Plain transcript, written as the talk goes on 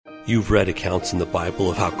You've read accounts in the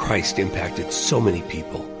Bible of how Christ impacted so many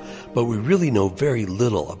people, but we really know very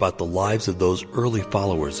little about the lives of those early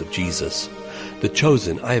followers of Jesus. The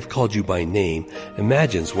Chosen, I Have Called You by Name,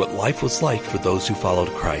 imagines what life was like for those who followed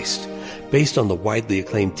Christ. Based on the widely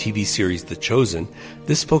acclaimed TV series The Chosen,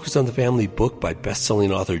 this Focus on the Family book by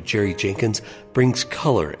best-selling author Jerry Jenkins brings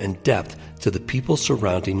color and depth to the people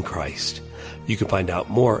surrounding Christ. You can find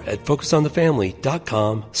out more at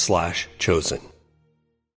focusonthefamily.com/chosen.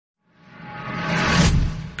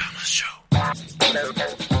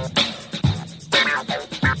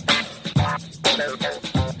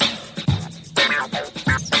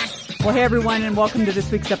 Well, hey, everyone, and welcome to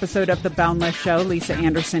this week's episode of The Boundless Show. Lisa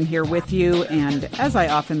Anderson here with you, and as I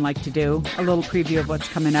often like to do, a little preview of what's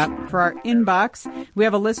coming up. For our inbox, we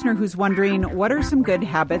have a listener who's wondering, what are some good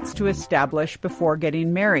habits to establish before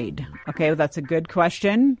getting married? Okay, well, that's a good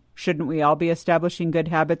question. Shouldn't we all be establishing good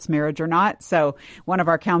habits, marriage or not? So one of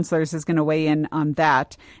our counselors is going to weigh in on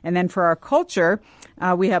that. And then for our culture,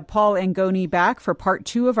 we have Paul Angoni back for part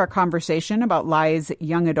 2 of our conversation about lies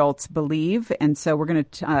young adults believe. And so we're going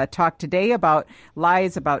to talk today about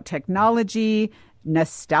lies about technology,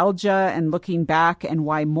 nostalgia, and looking back, and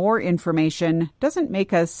why more information doesn't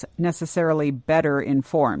make us necessarily better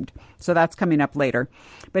informed. So that's coming up later.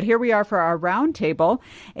 But here we are for our roundtable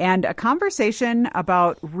and a conversation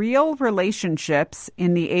about real relationships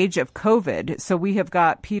in the age of COVID. So we have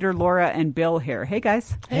got Peter, Laura, and Bill here. Hey,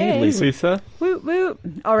 guys. Hey, Lisa. Woot, woot.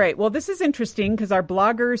 All right. Well, this is interesting because our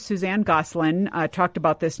blogger, Suzanne Gosselin, talked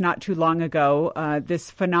about this not too long ago, this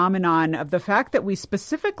phenomenon of the fact that we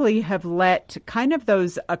specifically have let kind of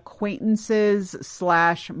those acquaintances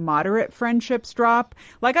 / moderate friendships drop.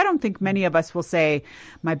 Like, I don't think many of us will say,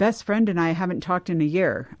 my best friend and I haven't talked in a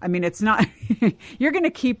year. I mean, it's not, you're going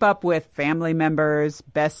to keep up with family members,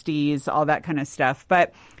 besties, all that kind of stuff.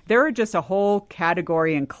 But there are just a whole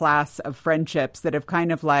category and class of friendships that have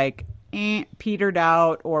kind of like petered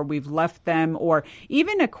out, or we've left them, or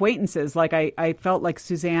even acquaintances. Like I felt like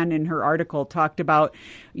Suzanne in her article talked about,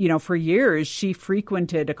 you know, for years she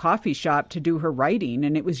frequented a coffee shop to do her writing.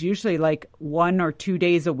 And it was usually like 1 or 2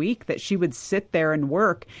 days a week that she would sit there and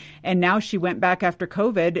work. And now she went back after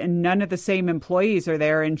COVID and none of the same employees are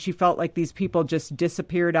there. And she felt like these people just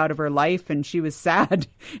disappeared out of her life and she was sad.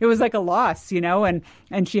 It was like a loss, you know, and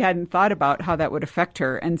she hadn't thought about how that would affect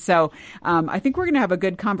her. And so I think we're going to have a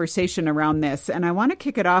good conversation around this. And I want to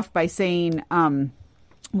kick it off by saying,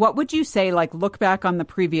 what would you say, like, look back on the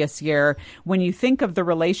previous year, when you think of the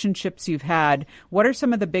relationships you've had, what are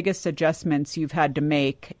some of the biggest adjustments you've had to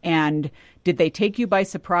make? And did they take you by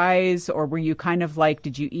surprise, or were you kind of like,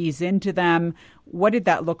 did you ease into them? What did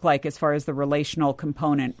that look like as far as the relational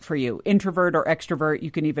component for you? Introvert or extrovert, you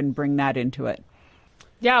can even bring that into it.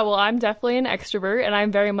 Yeah, well, I'm definitely an extrovert, and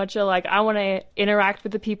I'm very much I want to interact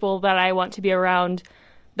with the people that I want to be around.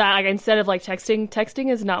 That, like, instead of like texting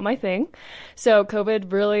is not my thing. So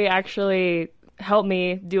COVID really actually helped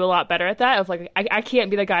me do a lot better at that. Of like, I can't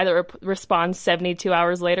be the guy that responds 72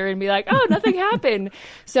 hours later and be like, oh, nothing happened.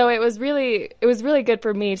 So it was really good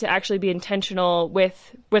for me to actually be intentional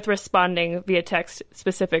with responding via text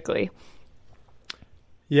specifically.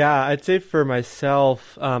 Yeah, I'd say for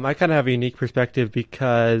myself, I kind of have a unique perspective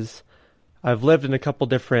because I've lived in a couple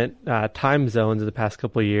different time zones in the past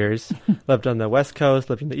couple of years. Lived on the West Coast,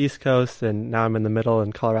 lived on the East Coast, and now I'm in the middle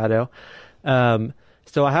in Colorado.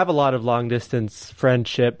 So I have a lot of long-distance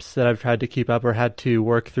friendships that I've tried to keep up or had to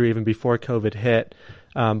work through even before COVID hit.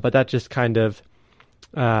 But that just kind of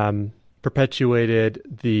perpetuated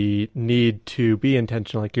the need to be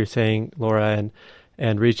intentional, like you're saying, Laura,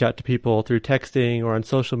 and reach out to people through texting or on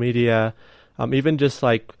social media, even just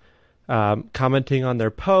like commenting on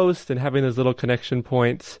their posts and having those little connection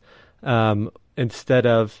points instead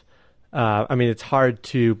of, it's hard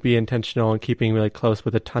to be intentional and keeping really close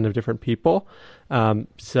with a ton of different people.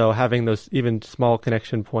 So having those even small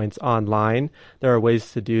connection points online, there are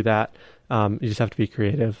ways to do that. You just have to be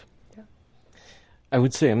creative. I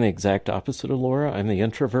would say I'm the exact opposite of Laura. I'm the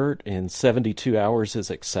introvert, and 72 hours is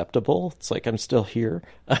acceptable. It's like I'm still here.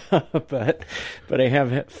 but I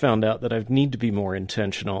have found out that I need to be more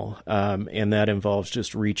intentional, and that involves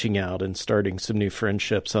just reaching out and starting some new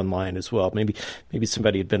friendships online as well. Maybe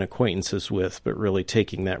somebody had been acquaintances with, but really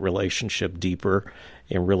taking that relationship deeper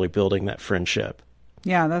and really building that friendship.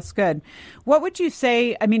 Yeah, that's good. What would you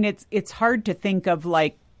say? I mean, it's hard to think of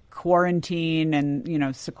like quarantine and, you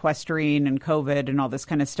know, sequestering and COVID and all this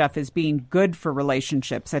kind of stuff as being good for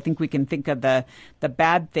relationships. I think we can think of the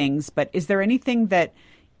bad things, but is there anything that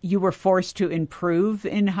you were forced to improve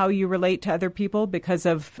in how you relate to other people because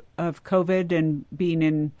of COVID and being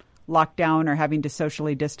in lockdown or having to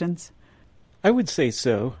socially distance? I would say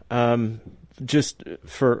so. Just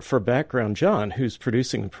for background, John, who's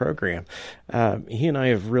producing the program, he and I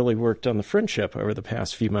have really worked on the friendship over the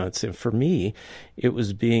past few months. And for me, it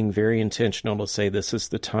was being very intentional to say, this is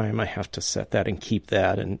the time I have to set that and keep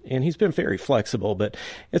that. And he's been very flexible, but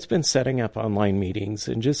it's been setting up online meetings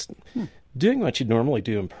and just doing what you normally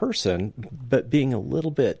do in person, but being a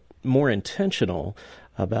little bit more intentional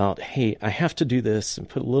about, hey, I have to do this and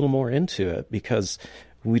put a little more into it because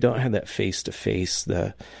we don't have that face-to-face,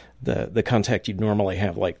 the contact you'd normally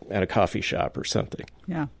have like at a coffee shop or something.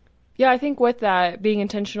 Yeah. Yeah, I think with that, being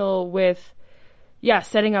intentional with,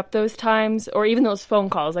 setting up those times or even those phone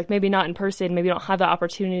calls, like maybe not in person, maybe you don't have the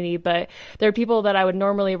opportunity, but there are people that I would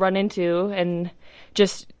normally run into and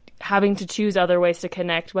just having to choose other ways to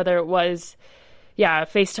connect, whether it was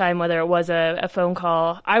FaceTime, whether it was a phone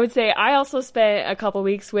call. I would say I also spent a couple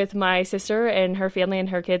weeks with my sister and her family and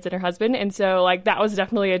her kids and her husband. And so that was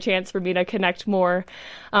definitely a chance for me to connect more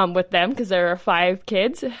with them because there are 5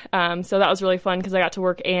 kids. So that was really fun because I got to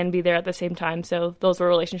work and be there at the same time. So those were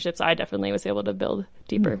relationships I definitely was able to build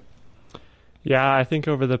deeper. Yeah, I think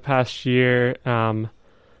over the past year,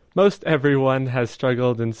 most everyone has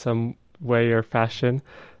struggled in some way or fashion.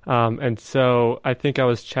 And so I think I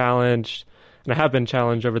was challenged, and I have been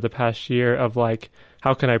challenged over the past year of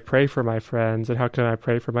how can I pray for my friends and how can I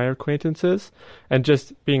pray for my acquaintances, and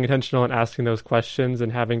just being intentional and asking those questions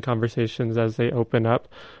and having conversations as they open up,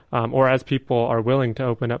 or as people are willing to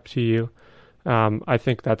open up to you. I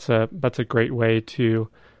think that's a great way to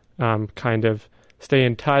kind of stay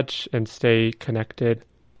in touch and stay connected.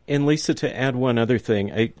 And Lisa, to add one other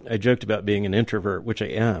thing, I joked about being an introvert, which I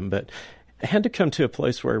am, but I had to come to a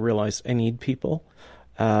place where I realized I need people.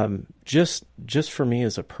 Just for me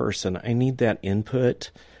as a person, I need that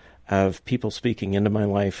input of people speaking into my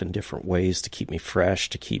life in different ways to keep me fresh,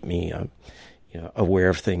 to keep me aware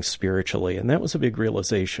of things spiritually. And that was a big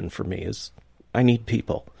realization for me, is I need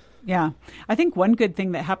people. Yeah. I think one good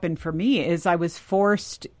thing that happened for me is I was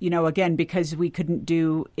forced, again, because we couldn't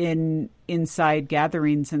do inside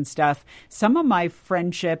gatherings and stuff, some of my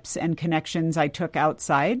friendships and connections I took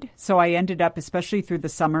outside. So I ended up, especially through the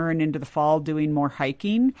summer and into the fall, doing more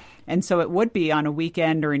hiking. And so it would be on a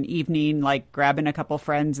weekend or an evening, grabbing a couple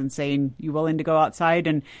friends and saying, you willing to go outside?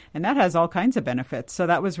 And that has all kinds of benefits. So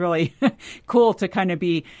that was really cool to kind of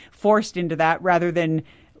be forced into that rather than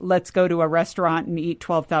let's go to a restaurant and eat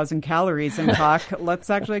 12,000 calories and talk. Let's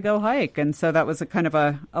actually go hike. And so that was a kind of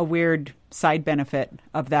a weird side benefit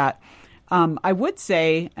of that. I would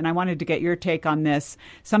say, and I wanted to get your take on this,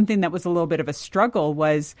 something that was a little bit of a struggle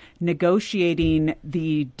was negotiating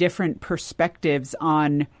the different perspectives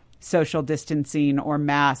on social distancing or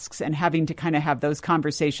masks and having to kind of have those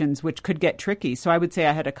conversations, which could get tricky. So I would say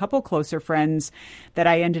I had a couple closer friends that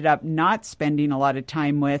I ended up not spending a lot of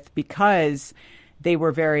time with because they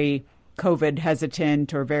were very COVID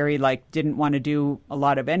hesitant or very didn't want to do a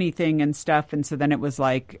lot of anything and stuff. And so then it was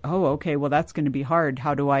oh, okay, well, that's going to be hard.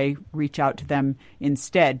 How do I reach out to them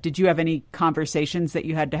instead? Did you have any conversations that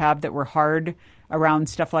you had to have that were hard around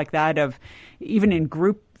stuff like that, of even in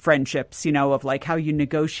group friendships, of how you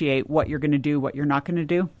negotiate what you're going to do, what you're not going to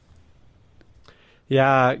do?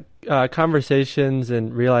 Yeah, conversations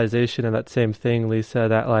and realization of that same thing, Lisa,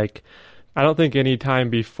 that I don't think any time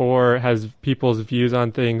before has people's views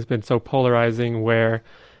on things been so polarizing where,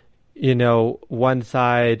 one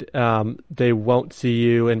side, they won't see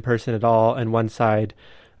you in person at all, and one side,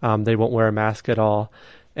 they won't wear a mask at all.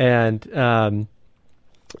 And,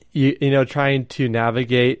 trying to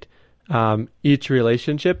navigate each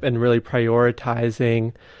relationship and really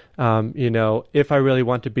prioritizing, if I really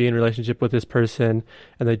want to be in a relationship with this person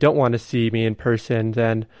and they don't want to see me in person,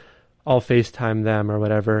 then I'll FaceTime them or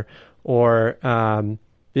whatever. Or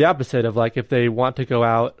the opposite of if they want to go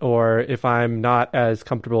out, or if I'm not as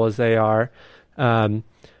comfortable as they are,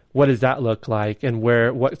 what does that look like? And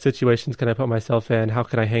what situations can I put myself in? How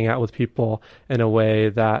can I hang out with people in a way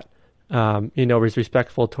that, is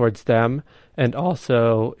respectful towards them and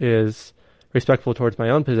also is respectful towards my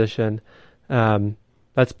own position?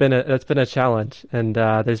 That's been a challenge. And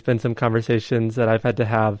there's been some conversations that I've had to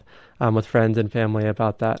have with friends and family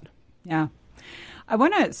about that. Yeah. I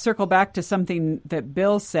want to circle back to something that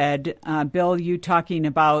Bill said. Bill, you talking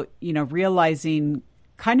about, realizing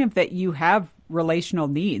kind of that you have relational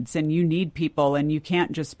needs and you need people and you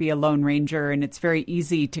can't just be a lone ranger. And it's very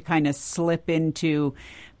easy to kind of slip into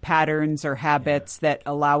patterns or habits that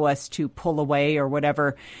allow us to pull away or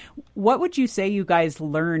whatever. What would you say you guys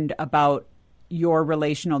learned about your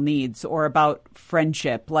relational needs or about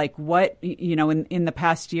friendship? What, in the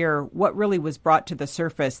past year, what really was brought to the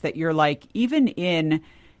surface that you're even in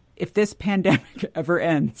if this pandemic ever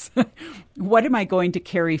ends, what am I going to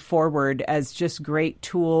carry forward as just great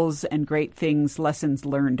tools and great things, lessons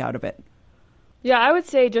learned out of it? Yeah, I would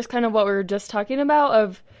say just kind of what we were just talking about,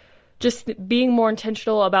 of just being more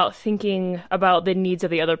intentional about thinking about the needs of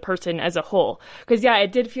the other person as a whole. Because, yeah,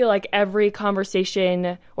 it did feel like every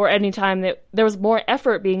conversation or any time that there was more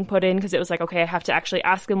effort being put in, because it was like, okay, I have to actually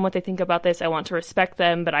ask them what they think about this. I want to respect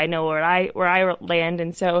them, but I know where I land.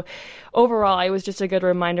 And so overall, it was just a good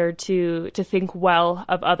reminder to think well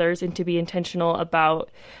of others and to be intentional about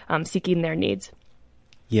seeking their needs.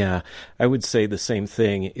 Yeah, I would say the same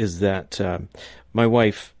thing, is that my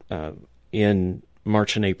wife in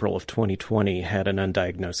March and April of 2020 had an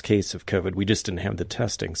undiagnosed case of COVID. We just didn't have the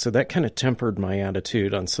testing. So that kind of tempered my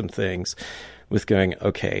attitude on some things with going,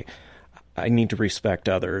 okay, I need to respect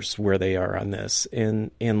others where they are on this,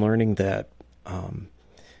 and learning that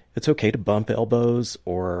it's okay to bump elbows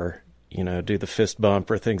or, do the fist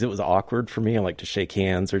bump or things. It was awkward for me. I like to shake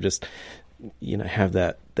hands or just, have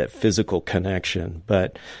that physical connection.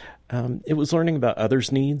 But it was learning about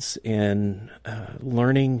others' needs and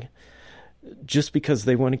learning just because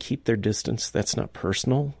they want to keep their distance, that's not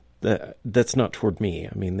personal. That's not toward me.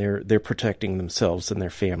 I mean, they're protecting themselves and their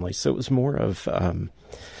families. So it was more of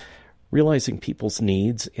realizing people's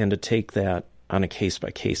needs and to take that on a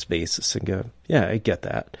case-by-case basis and go, yeah, I get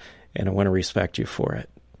that, and I want to respect you for it.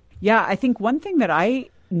 Yeah, I think one thing that I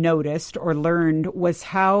noticed or learned was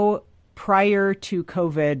how prior to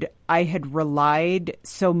COVID, I had relied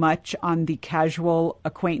so much on the casual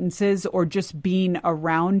acquaintances or just being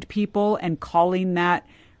around people and calling that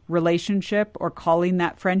relationship or calling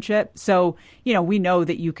that friendship. So, we know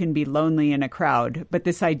that you can be lonely in a crowd, but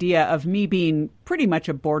this idea of me being pretty much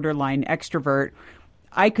a borderline extrovert,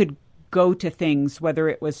 I could go to things, whether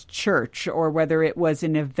it was church or whether it was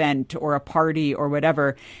an event or a party or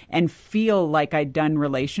whatever, and feel like I'd done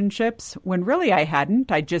relationships when really I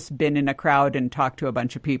hadn't. I'd just been in a crowd and talked to a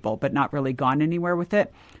bunch of people, but not really gone anywhere with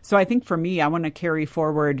it. So I think for me, I want to carry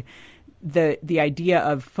forward the idea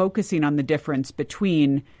of focusing on the difference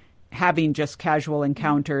between having just casual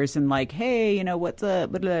encounters and like, hey, what's up,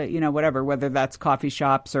 whatever, whether that's coffee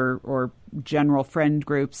shops or general friend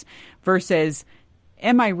groups, versus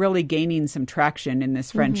am I really gaining some traction in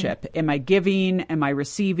this friendship? Mm-hmm. Am I giving? Am I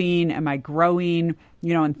receiving? Am I growing?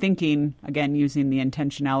 And thinking, again, using the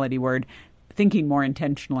intentionality word, thinking more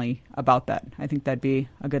intentionally about that. I think that'd be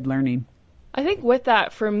a good learning. I think with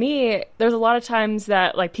that, for me, there's a lot of times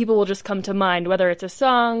that like people will just come to mind, whether it's a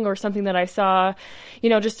song or something that I saw,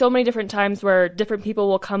 just so many different times where different people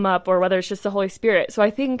will come up, or whether it's just the Holy Spirit. So I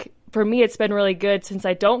think for me, it's been really good, since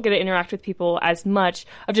I don't get to interact with people as much,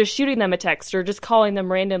 of just shooting them a text or just calling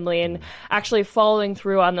them randomly and actually following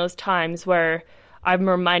through on those times where I'm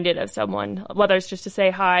reminded of someone, whether it's just to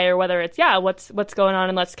say hi or whether it's, what's going on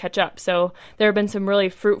and let's catch up. So there have been some really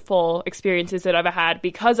fruitful experiences that I've had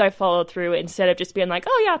because I followed through, instead of just being like,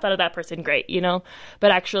 oh yeah, I thought of that person, great,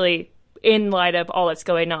 but actually in light of all that's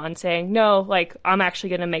going on, saying, no, like I'm actually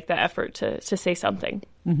going to make that effort to say something.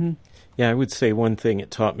 Mm-hmm. Yeah, I would say one thing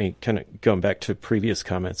it taught me, kind of going back to previous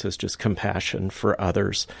comments, is just compassion for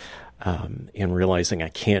others, and realizing I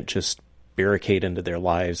can't just barricade into their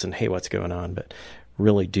lives and, hey, what's going on? But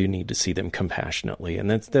really do need to see them compassionately. And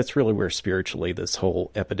that's really where spiritually this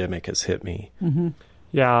whole epidemic has hit me. Mm-hmm.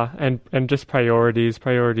 Yeah, and just priorities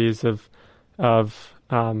of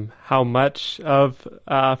how much of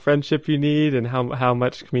friendship you need and how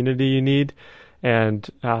much community you need, and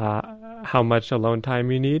how much alone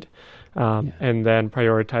time you need. And then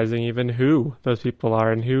prioritizing even who those people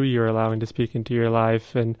are and who you're allowing to speak into your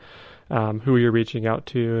life, and who you're reaching out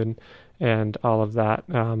to, and all of that.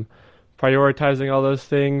 Prioritizing all those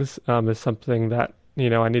things is something that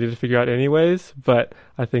I needed to figure out anyways, but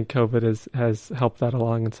I think COVID has helped that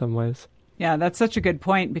along in some ways. Yeah, that's such a good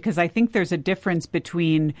point, because I think there's a difference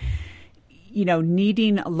between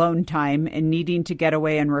needing alone time and needing to get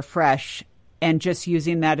away and refresh, and just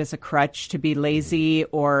using that as a crutch to be lazy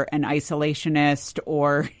or an isolationist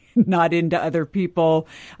or not into other people.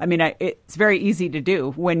 I mean, it's very easy to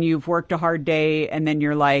do when you've worked a hard day and then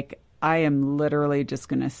you're like, I am literally just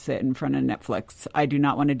going to sit in front of Netflix. I do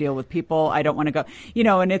not want to deal with people. I don't want to go,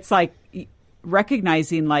 and it's like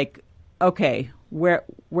recognizing like, okay,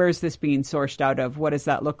 where's this being sourced out of? What does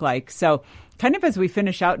that look like? So kind of as we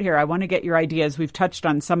finish out here, I want to get your ideas. We've touched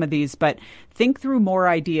on some of these, but think through more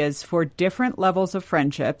ideas for different levels of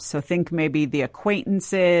friendships. So think maybe the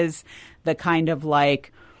acquaintances, the kind of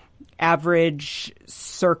like average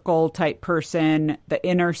circle type person, the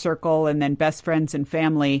inner circle, and then best friends and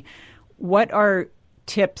family. What are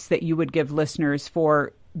tips that you would give listeners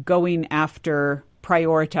for going after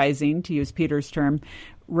prioritizing, to use Peter's term,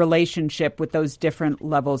 relationship with those different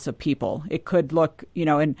levels of people. It could look,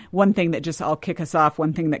 and one thing that just, I'll kick us off,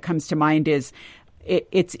 one thing that comes to mind is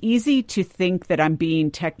it's easy to think that I'm being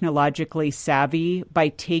technologically savvy by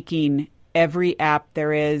taking every app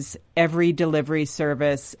there is, every delivery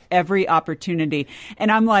service, every opportunity.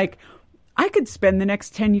 And I'm like, I could spend the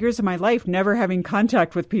next 10 years of my life never having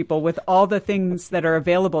contact with people with all the things that are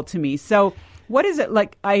available to me. So what is it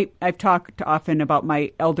like? I've talked often about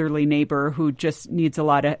my elderly neighbor who just needs a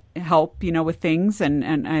lot of help, with things.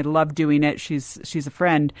 And I love doing it. She's a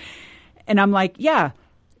friend. And I'm like, yeah,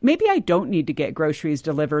 maybe I don't need to get groceries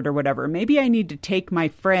delivered or whatever. Maybe I need to take my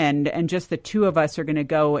friend and just the two of us are going to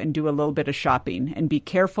go and do a little bit of shopping and be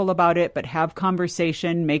careful about it, but have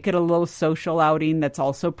conversation, make it a little social outing that's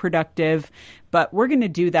also productive. But we're going to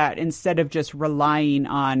do that instead of just relying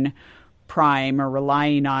on Prime or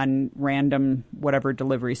relying on random whatever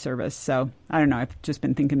delivery service. So I don't know. I've just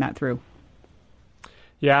been thinking that through.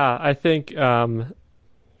 Yeah, I think,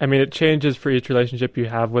 it changes for each relationship you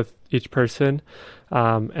have with each person,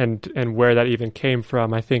 and where that even came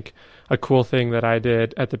from. I think a cool thing that I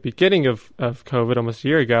did at the beginning of COVID almost a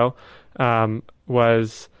year ago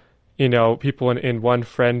was, people in one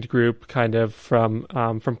friend group kind of from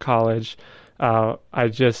college. I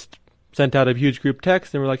just sent out a huge group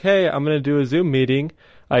text and we're like, hey, I'm going to do a Zoom meeting.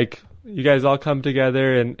 Like, you guys all come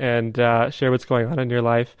together and share what's going on in your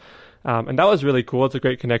life. And that was really cool. It's a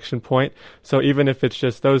great connection point. So even if it's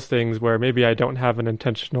just those things where maybe I don't have an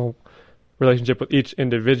intentional relationship with each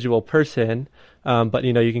individual person, but,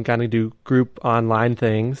 you can kind of do group online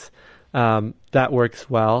things, that works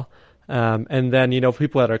well. And then,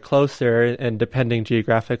 people that are closer and depending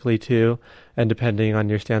geographically too, and depending on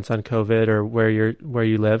your stance on COVID or where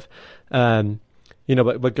you live,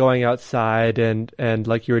 but going outside and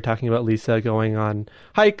like you were talking about, Lisa, going on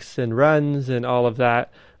hikes and runs and all of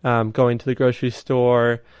that, going to the grocery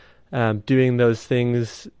store, doing those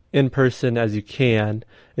things in person as you can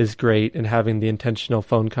is great, and having the intentional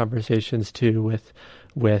phone conversations too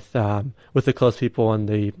with the close people and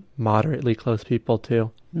the moderately close people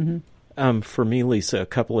too. Mm-hmm. For me, Lisa, a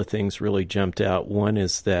couple of things really jumped out. One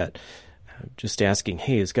is that just asking,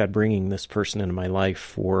 hey, is God bringing this person into my life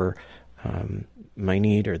for my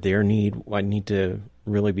need or their need? I need to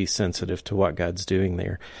really be sensitive to what God's doing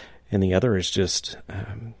there. And the other is just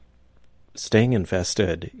staying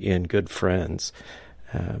invested in good friends.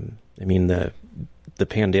 The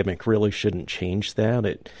pandemic really shouldn't change that.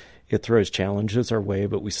 It throws challenges our way,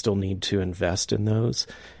 but we still need to invest in those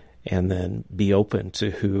and then be open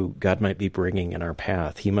to who God might be bringing in our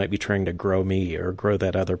path. He might be trying to grow me or grow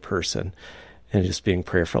that other person, and just being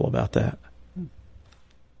prayerful about that.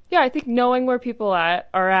 Yeah, I think knowing where people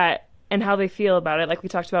are at and how they feel about it, like we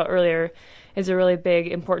talked about earlier, is a really big,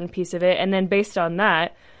 important piece of it. And then based on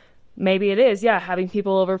that, maybe it is, having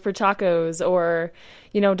people over for tacos or,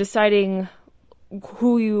 deciding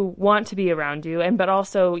who you want to be around you. But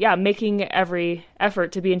also, making every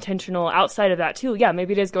effort to be intentional outside of that too.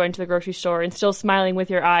 Maybe it is going to the grocery store and still smiling with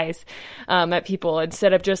your eyes at people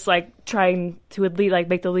instead of just like trying to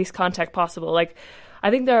make the least contact possible. Like, I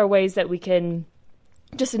think there are ways that we can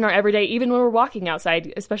just in our everyday, even when we're walking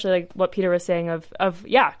outside, especially like what Peter was saying of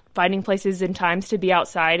finding places and times to be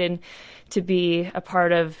outside and to be a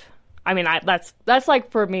part of. That's like,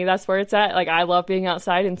 for me, that's where it's at. Like, I love being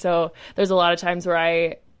outside. And so there's a lot of times where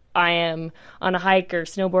I am on a hike or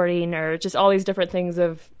snowboarding or just all these different things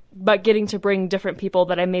but getting to bring different people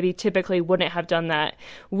that I maybe typically wouldn't have done that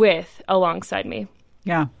with alongside me.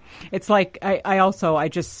 Yeah. It's like, I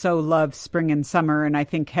just so love spring and summer. And I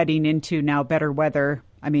think heading into now better weather,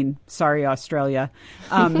 sorry, Australia.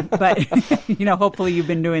 But, hopefully you've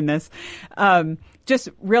been doing this. Just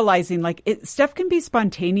realizing stuff can be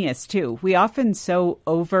spontaneous too. We often so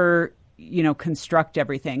over, construct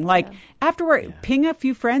everything. Afterward, ping a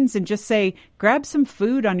few friends and just say, grab some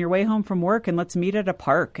food on your way home from work and let's meet at a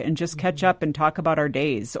park and just catch up and talk about our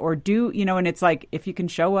days or do, and it's like, if you can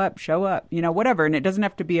show up, whatever. And it doesn't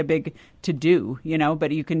have to be a big to do,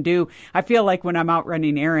 but you can do. I feel like when I'm out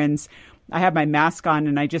running errands, I have my mask on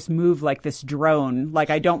and I just move like this drone. Like,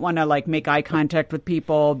 I don't want to make eye contact with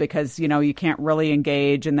people because, you can't really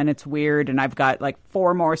engage and then it's weird. And I've got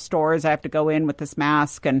 4 more stores I have to go in with this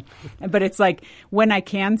mask. But it's like when I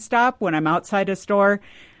can stop, when I'm outside a store,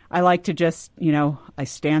 I like to just, I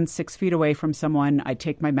stand 6 feet away from someone. I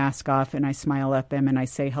take my mask off and I smile at them and I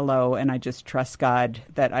say hello. And I just trust God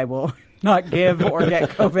that I will not give or get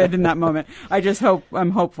COVID in that moment.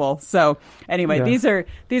 I'm hopeful. So anyway, these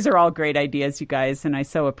are all great ideas, you guys, and I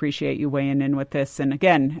so appreciate you weighing in with this. And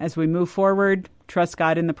again, as we move forward, trust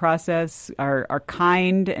God in the process, are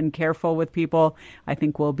kind and careful with people, I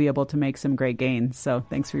think we'll be able to make some great gains. So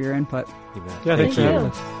thanks for your input. Yeah, thanks for having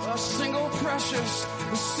us. A single precious,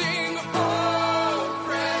 a single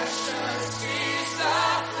precious is the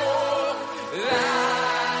flow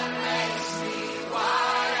that makes me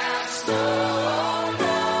white as snow.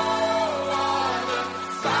 No other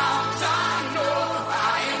fount I know.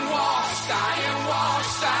 I am washed, I am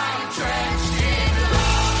drenched in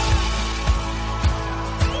love.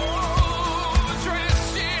 Oh,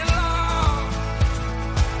 drenched in love.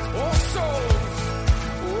 Oh, souls,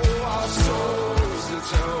 our souls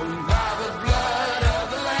atoned by the blood of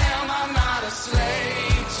the Lamb. I'm not a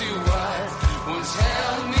slave to what once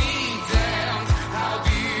held me down. How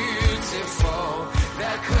beautiful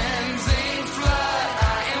that cleansing flood.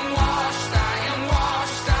 I am washed, I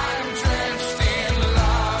am drenched in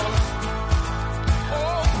love.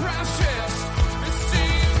 Oh, precious, it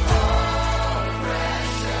seems. Oh,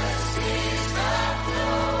 precious is the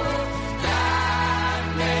flow that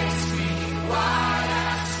makes me white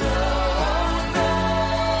as snow. No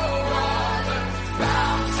other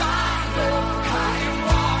fount I know. I am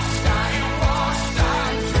washed,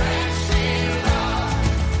 I'm drenched in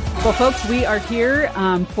love. Well, folks, we are here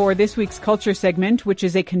for this week's Culture segment, which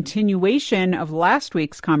is a continuation of last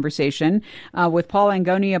week's conversation with Paul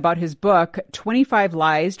Angoni about his book, 25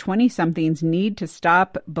 Lies 20-Somethings Need to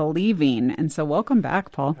Stop Believing. And so welcome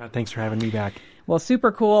back, Paul. Thanks for having me back. Well,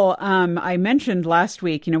 super cool. I mentioned last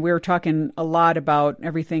week, we were talking a lot about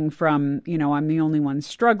everything from, I'm the only one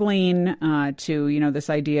struggling to, this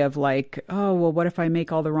idea of like, oh, well, what if I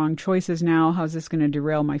make all the wrong choices now? How's this going to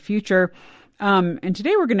derail my future? And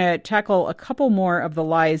today we're going to tackle a couple more of the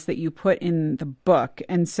lies that you put in the book.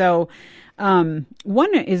 And so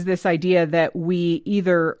one is this idea that we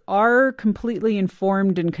either are completely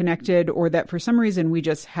informed and connected or that for some reason we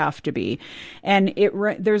just have to be. And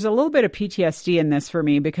there's a little bit of PTSD in this for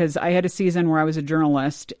me because I had a season where I was a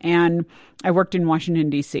journalist and I worked in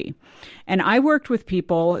Washington, D.C. And I worked with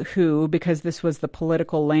people who, because this was the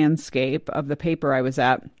political landscape of the paper I was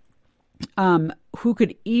at, who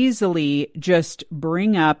could easily just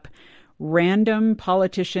bring up random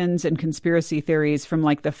politicians and conspiracy theories from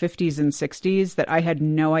like the 50s and 60s that I had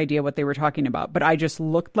no idea what they were talking about. But I just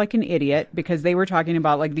looked like an idiot because they were talking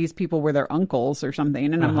about like these people were their uncles or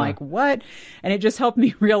something. And I'm like, what? And it just helped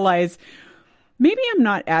me realize maybe I'm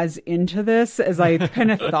not as into this as I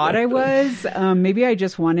kind of thought I was. Maybe I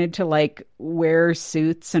just wanted to like wear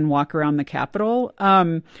suits and walk around the Capitol.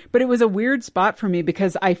 But it was a weird spot for me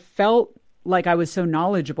because I felt like I was so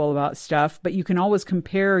knowledgeable about stuff, but you can always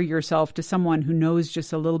compare yourself to someone who knows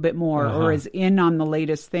just a little bit more or is in on the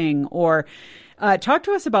latest thing. Or talk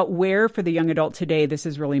to us about where for the young adult today this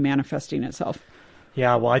is really manifesting itself.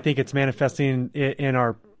 Yeah, well, I think it's manifesting in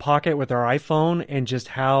our pocket with our iPhone and just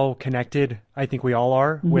how connected I think we all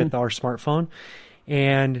are with our smartphone.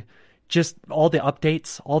 And just all the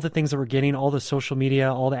updates, all the things that we're getting, all the social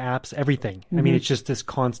media, all the apps, everything. I mean, it's just this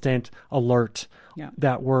constant alert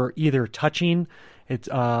that we're either touching,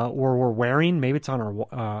 or we're wearing. Maybe it's on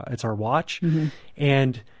our watch,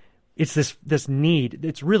 and it's this need.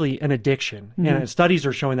 It's really an addiction, and studies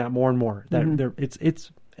are showing that more and more that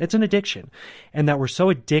it's an addiction, and that we're so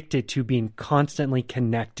addicted to being constantly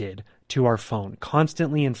connected to our phone,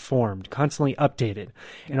 constantly informed, constantly updated,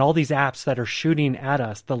 and all these apps that are shooting at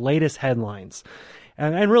us the latest headlines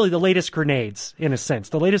and really the latest grenades, in a sense,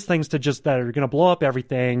 the latest things that are going to blow up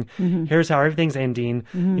everything. Here's how everything's ending.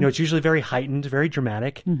 It's usually very heightened, very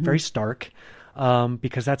dramatic, very stark,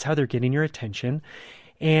 because that's how they're getting your attention.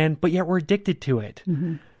 But yet we're addicted to it.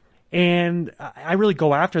 And I really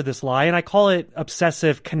go after this lie, and I call it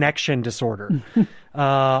obsessive connection disorder.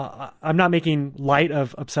 I'm not making light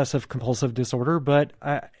of obsessive compulsive disorder, but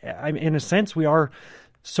I'm in a sense, we are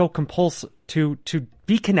so compulsive to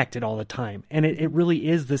be connected all the time. And it really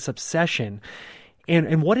is this obsession.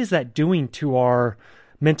 And what is that doing to our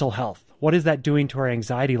mental health? What is that doing to our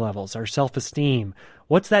anxiety levels, our self-esteem?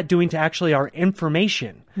 What's that doing to actually our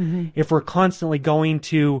information? If we're constantly going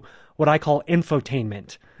to what I call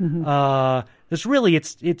infotainment. This really,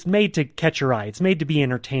 it's made to catch your eye. It's made to be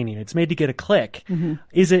entertaining. It's made to get a click.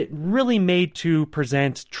 Is it really made to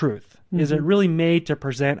present truth? Is it really made to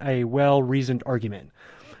present a well-reasoned argument?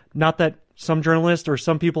 Not that some journalists or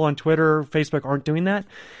some people on Twitter or Facebook aren't doing that,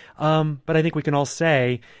 but I think we can all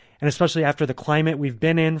say, and especially after the climate we've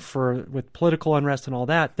been in with political unrest and all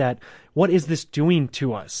that, that what is this doing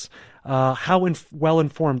to us? How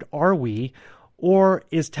well-informed are we? Or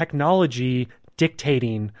is technology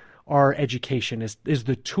dictating our education? Is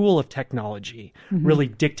the tool of technology really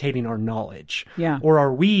dictating our knowledge? Yeah. Or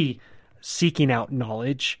are we seeking out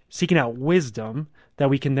knowledge, seeking out wisdom that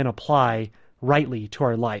we can then apply rightly to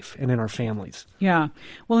our life and in our families? Yeah.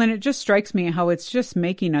 Well, and it just strikes me how it's just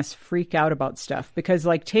making us freak out about stuff because,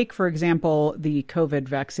 like, take, for example, the COVID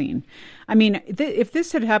vaccine. I mean, if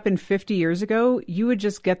this had happened 50 years ago, you would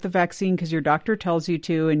just get the vaccine because your doctor tells you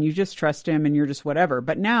to and you just trust him and you're just whatever.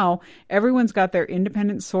 But now everyone's got their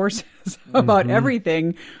independent sources about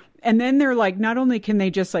everything. And then they're like, not only can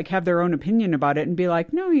they just like have their own opinion about it and be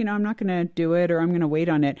like, no, I'm not going to do it or I'm going to wait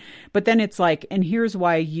on it. But then it's like, and here's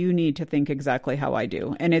why you need to think exactly how I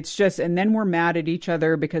do. And it's just, and then we're mad at each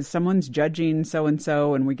other because someone's judging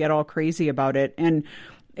so-and-so and we get all crazy about it. And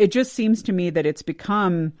it just seems to me that it's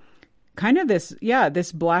become kind of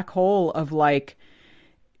this black hole of like,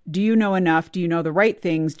 do you know enough? Do you know the right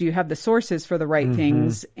things? Do you have the sources for the right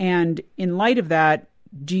things? And in light of that,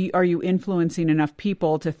 are you influencing enough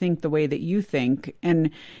people to think the way that you think?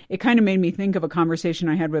 And it kind of made me think of a conversation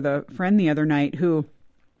I had with a friend the other night who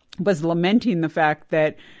was lamenting the fact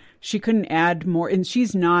that she couldn't add more. And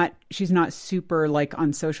she's not super like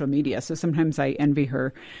on social media. So sometimes I envy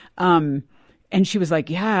her. And she was like,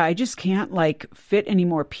 yeah, I just can't like fit any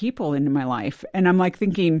more people into my life. And I'm like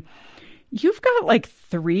thinking, you've got like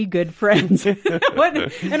 3 good friends. And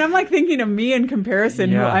I'm like thinking of me in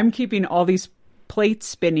comparison, who I'm keeping all these plates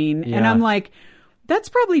spinning. And I'm like, that's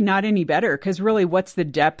probably not any better because really what's the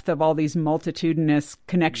depth of all these multitudinous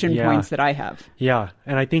connection points that I have? Yeah.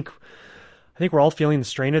 And I think we're all feeling the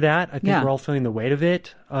strain of that. I think we're all feeling the weight of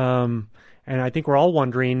it. And I think we're all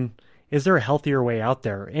wondering, is there a healthier way out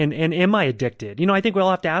there? And am I addicted? I think we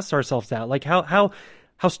all have to ask ourselves that, like how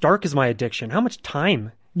stark is my addiction? How much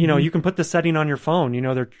time? You can put the setting on your phone.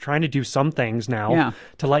 They're trying to do some things now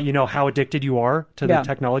to let you know how addicted you are to the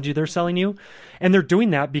technology they're selling you. And they're doing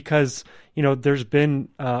that because, there's been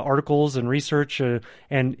articles and research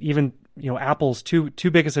and even, Apple's two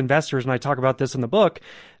biggest investors, and I talk about this in the book,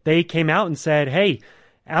 they came out and said, hey,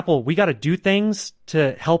 Apple, we got to do things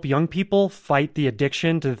to help young people fight the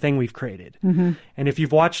addiction to the thing we've created. And if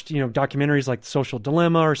you've watched, documentaries like Social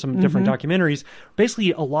Dilemma or some different documentaries,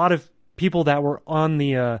 basically a lot of people that were on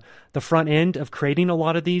the front end of creating a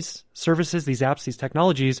lot of these services, these apps, these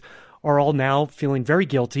technologies are all now feeling very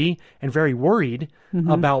guilty and very worried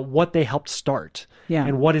about what they helped start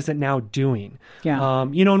and what is it now doing.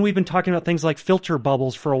 And we've been talking about things like filter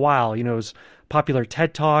bubbles for a while. It was popular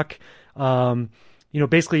TED Talk,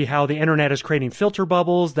 basically how the internet is creating filter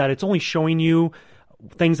bubbles, that it's only showing you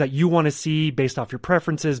things that you want to see based off your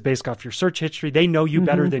preferences, based off your search history. They know you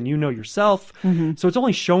better than you know yourself. So it's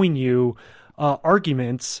only showing you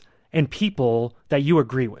arguments and people that you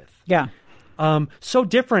agree with. So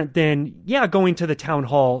different than, going to the town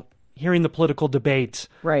hall, hearing the political debate,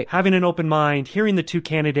 having an open mind, hearing the 2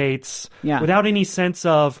 candidates without any sense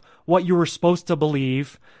of what you were supposed to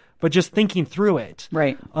believe, but just thinking through it.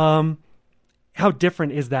 How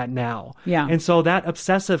different is that now? And so that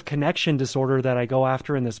obsessive connection disorder that I go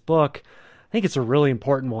after in this book, I think it's a really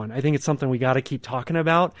important one. I think it's something we got to keep talking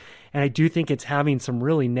about. And I do think it's having some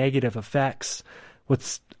really negative effects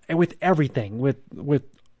with everything, with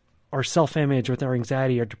our self-image, with our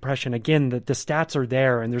anxiety, our depression. Again, the stats are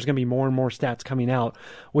there, and there's going to be more and more stats coming out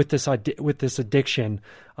with this addiction.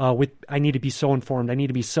 I need to be so informed. I need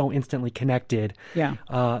to be so instantly connected.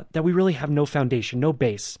 That we really have no foundation, no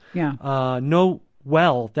base, no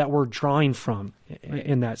well that we're drawing from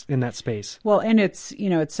in that space. Well, and it's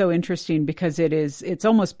it's so interesting because it's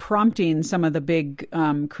almost prompting some of the big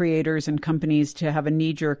creators and companies to have a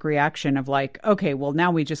knee-jerk reaction of like, okay, well,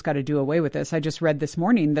 now we just got to do away with this. I just read this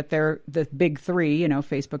morning that the big 3,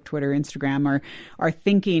 Facebook, Twitter, Instagram are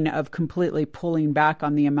thinking of completely pulling back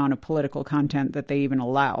on the amount of political content that they even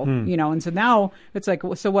allow. And so now it's like,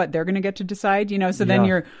 so what? They're going to get to decide. So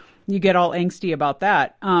then you get all angsty about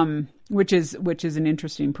that. Which is an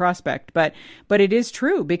interesting prospect, but it is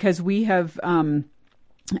true because we have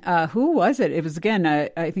who was it? It was again,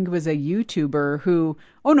 I think it was a YouTuber who.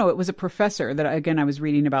 Oh no, it was a professor that I was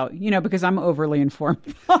reading about. Because I'm overly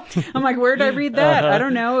informed. I'm like, where did I read that? I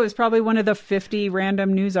don't know. It was probably one of the 50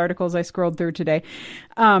 random news articles I scrolled through today.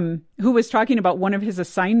 Who was talking about one of his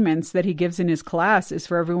assignments that he gives in his class is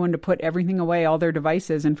for everyone to put everything away, all their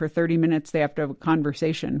devices, and for 30 minutes they have to have a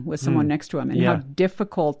conversation with someone next to him, and how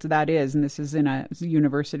difficult that is. And this is in a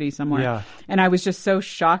university somewhere. And I was just so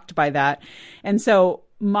shocked by that. And so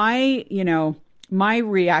my my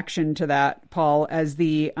reaction to that, Paul, as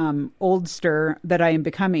the oldster that I am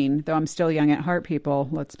becoming, though I'm still young at heart, people,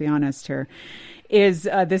 let's be honest here, is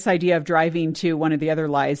this idea of driving to one of the other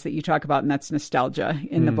lies that you talk about, and that's nostalgia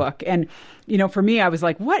in the book. And, you know, for me, I was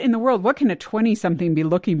like, what in the world? What can a 20-something be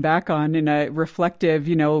looking back on in a reflective,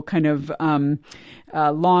 you know, kind of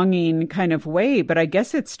longing kind of way? But I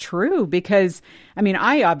guess it's true because, I mean,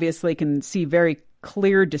 I obviously can see very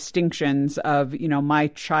clear distinctions of, you know, my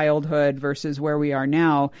childhood versus where we are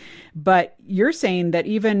now. But you're saying that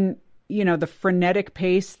even, you know, the frenetic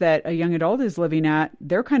pace that a young adult is living at,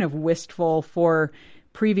 they're kind of wistful for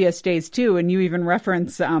previous days too. And you even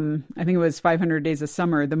reference, I think it was 500 Days of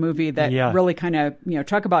Summer, the movie that really kind of, you know,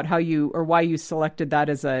 talk about how you, or why you selected that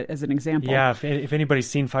as an example. Yeah. If anybody's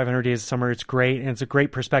seen 500 Days of Summer, it's great. And it's a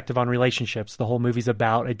great perspective on relationships. The whole movie's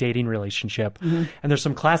about a dating relationship. And there's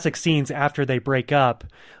some classic scenes after they break up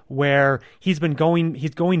where he's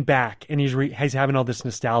going back and he's having all this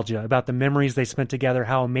nostalgia about the memories they spent together,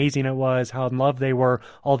 how amazing it was, how in love they were,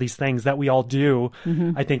 all these things that we all do,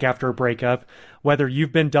 I think, after a breakup. Whether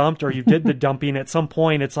you've been dumped or you did the dumping, at some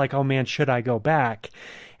point it's like, oh man, should I go back?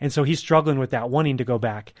 And so he's struggling with that, wanting to go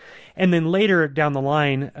back. And then later down the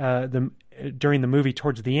line, during the movie,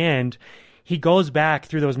 towards the end, he goes back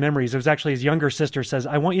through those memories. It was actually his younger sister says,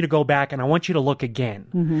 I want you to go back and I want you to look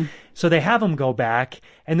again. So they have him go back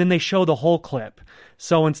and then they show the whole clip.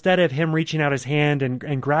 So instead of him reaching out his hand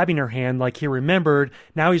and grabbing her hand like he remembered,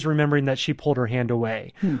 now he's remembering that she pulled her hand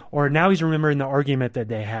away. Or now he's remembering the argument that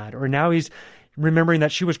they had. Or now he's remembering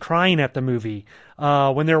that she was crying at the movie.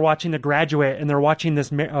 When they're watching The Graduate and they're watching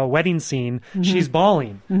this wedding scene, she's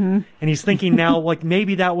bawling. And he's thinking now, like,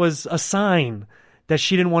 maybe that was a sign that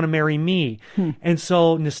she didn't want to marry me. And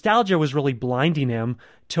so nostalgia was really blinding him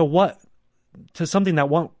to something that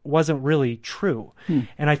wasn't really true.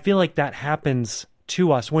 And I feel like that happens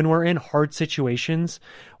to us when we're in hard situations,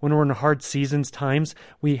 when we're in hard seasons, times,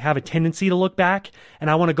 we have a tendency to look back. And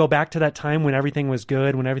I want to go back to that time when everything was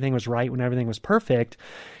good, when everything was right, when everything was perfect.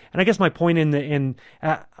 And I guess my point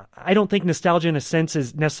I don't think nostalgia in a sense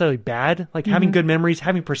is necessarily bad. Like having good memories,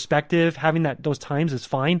 having perspective, having those times is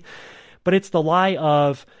fine. But it's the lie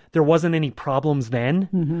of there wasn't any problems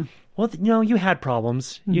then. Well, you know, you had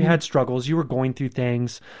problems. You had struggles. You were going through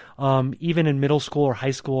things. Even in middle school or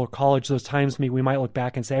high school or college, those times we might look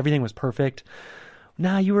back and say everything was perfect.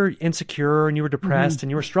 Nah, you were insecure and you were depressed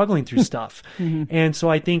and you were struggling through stuff. And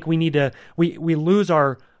so I think we need to, we lose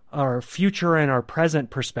our future and our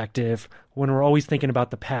present perspective when we're always thinking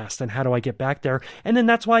about the past and how do I get back there. And then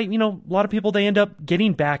that's why, you know, a lot of people, they end up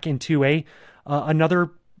getting back into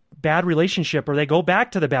another bad relationship, or they go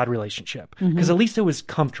back to the bad relationship because at least it was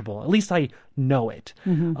comfortable. At least I know it.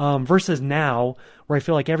 Versus now where I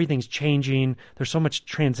feel like everything's changing. There's so much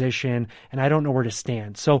transition and I don't know where to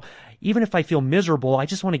stand. So even if I feel miserable, I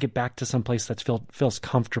just want to get back to some place that feels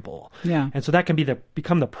comfortable. Yeah. And so that can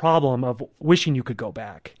become the problem of wishing you could go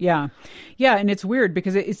back. Yeah. Yeah. And it's weird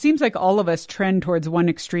because it seems like all of us trend towards one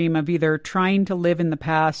extreme of either trying to live in the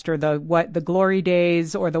past or the glory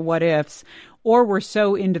days or the what ifs, or we're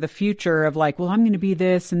so into the future of like, well, I'm going to be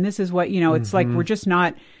this and this is what, you know, it's like we're just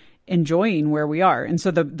not enjoying where we are. And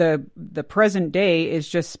so the present day is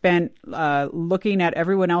just spent looking at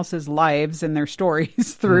everyone else's lives and their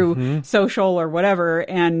stories through social or whatever.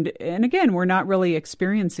 And again, we're not really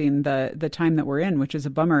experiencing the time that we're in, which is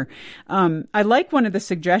a bummer. I like one of the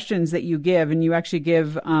suggestions that you give, and you actually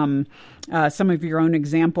give some of your own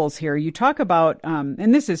examples here. You talk about,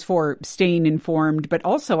 and this is for staying informed, but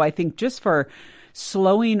also I think just for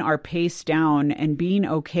slowing our pace down and being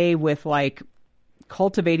okay with like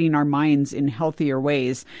cultivating our minds in healthier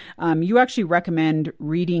ways. You actually recommend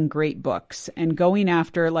reading great books and going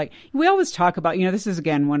after, like, we always talk about, you know, this is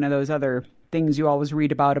again one of those other things you always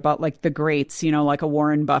read about like the greats, you know, like a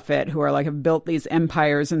Warren Buffett, who are like have built these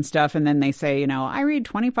empires and stuff. And then they say, you know, I read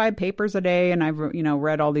 25 papers a day and I've, you know,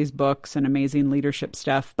 read all these books and amazing leadership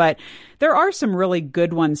stuff. But there are some really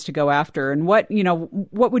good ones to go after. And what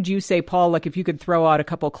would you say, Paul, like if you could throw out a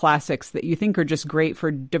couple classics that you think are just great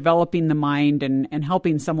for developing the mind and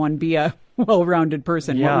helping someone be a well-rounded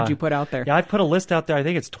person, what would you put out there? Yeah, I've put a list out there. I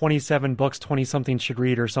think it's 27 books 20-something should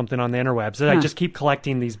read or something on the interwebs. I just keep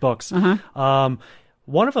collecting these books.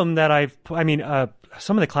 One of them that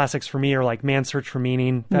some of the classics for me are like Man's Search for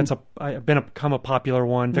Meaning. That's become a popular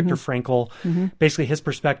one. Viktor Frankl, basically his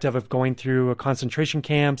perspective of going through concentration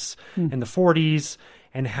camps in the 40s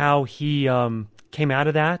and how he came out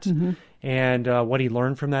of that. And what he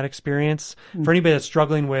learned from that experience. For anybody that's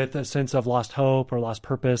struggling with a sense of lost hope or lost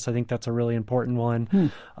purpose, I think that's a really important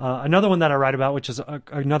one. Another one that I write about, which is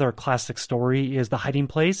another classic story, is The Hiding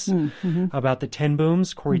Place, about the Ten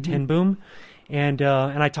Booms, Corrie Ten Boom. And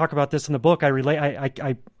I talk about this in the book.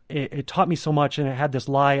 It taught me so much, and it had this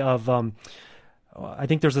lie of, I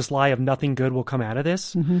think there's this lie of nothing good will come out of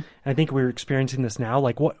this. And I think we're experiencing this now.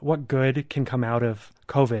 Like, what good can come out of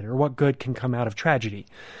COVID, or what good can come out of tragedy?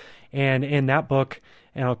 And in that book,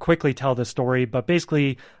 and I'll quickly tell this story, but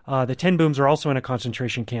basically the Ten Booms are also in a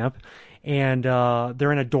concentration camp, and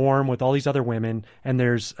they're in a dorm with all these other women, and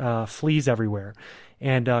there's fleas everywhere.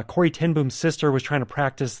 And Corrie Ten Boom's sister was trying to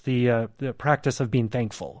practice the practice of being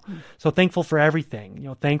thankful. So thankful for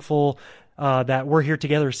everything, thankful that we're here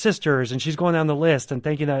together as sisters, and she's going down the list and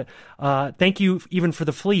thanking that, thank you even for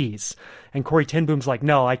the fleas. And Corrie Ten Boom's like,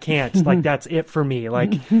 no, I can't. Like, that's it for me.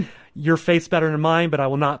 Like, your faith's better than mine, but I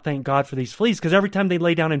will not thank God for these fleas. Because every time they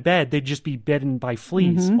lay down in bed, they'd just be bitten by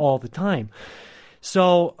fleas all the time.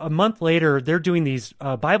 So a month later, they're doing these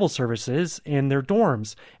Bible services in their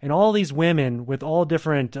dorms, and all these women with all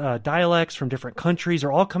different dialects from different countries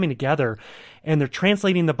are all coming together, and they're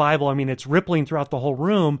translating the Bible. I mean, it's rippling throughout the whole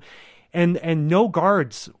room, and no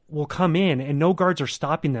guards will come in, and no guards are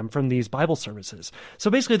stopping them from these Bible services.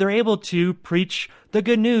 So basically, they're able to preach the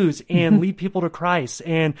good news and lead people to Christ,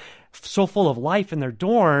 and so full of life in their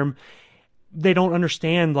dorm, they don't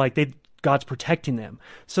understand God's protecting them.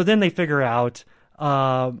 So then they figure out.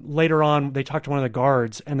 Later on, they talk to one of the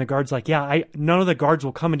guards, and the guard's like, yeah, none of the guards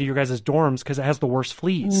will come into your guys' dorms because it has the worst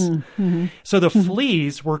fleas. So the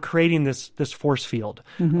fleas were creating this force field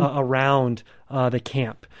around the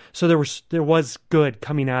camp. So there was good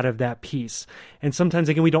coming out of that piece. And sometimes,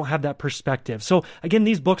 again, we don't have that perspective. So again,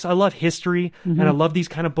 these books, I love history, and I love these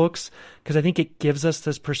kind of books because I think it gives us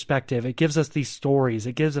this perspective. It gives us these stories.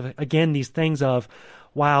 It gives, again, these things of,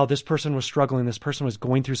 wow, this person was struggling. This person was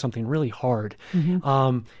going through something really hard.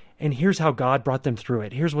 And here's how God brought them through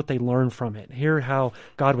it. Here's what they learned from it. Here's how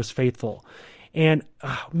God was faithful. And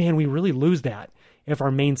man, we really lose that if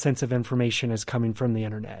our main sense of information is coming from the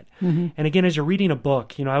internet. And again, as you're reading a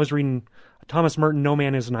book, I was reading Thomas Merton, No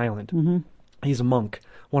Man is an Island. He's a monk,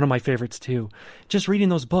 one of my favorites too. Just reading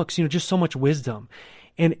those books, just so much wisdom.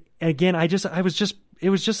 And again, it was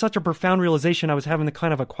just such a profound realization. I was having the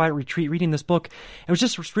kind of a quiet retreat reading this book. It was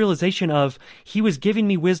just this realization of he was giving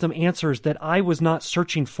me wisdom answers that I was not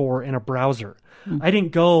searching for in a browser. I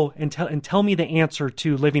didn't go and tell me the answer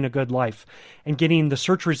to living a good life and getting the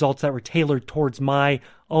search results that were tailored towards my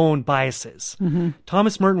own biases.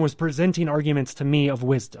 Thomas Merton was presenting arguments to me of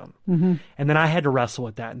wisdom. And then I had to wrestle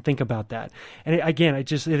with that and think about that. And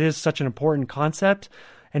it is such an important concept,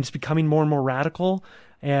 and it's becoming more and more radical.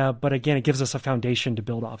 But again, it gives us a foundation to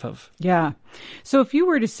build off of. Yeah. So if you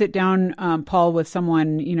were to sit down, Paul, with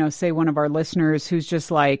someone, say one of our listeners who's just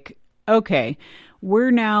like, okay,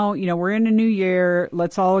 we're now, we're in a new year.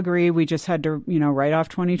 Let's all agree we just had to, write off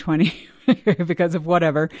 2020 because of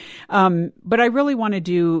whatever. But I really want to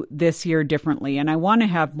do this year differently, and I want to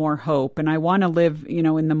have more hope, and I want to live,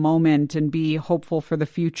 in the moment and be hopeful for the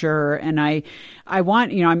future. And I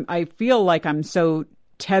want, I feel like I'm so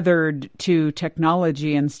tethered to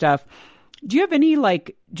technology and stuff. Do you have any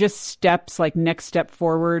just steps, next step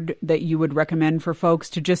forward that you would recommend for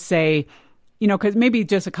folks to just say, because maybe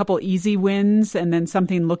just a couple easy wins and then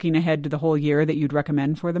something looking ahead to the whole year that you'd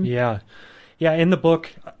recommend for them? Yeah. In the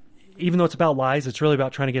book, even though it's about lies, it's really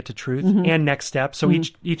about trying to get to truth and next steps. So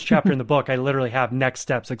each chapter in the book, I literally have next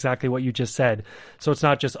steps, exactly what you just said. So it's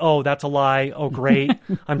not just, oh, that's a lie. Oh, great.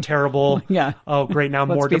 I'm terrible. Yeah. Oh, great. Now I'm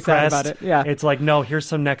more be sad depressed. about it. Yeah. It's like, no, here's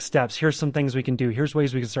some next steps. Here's some things we can do. Here's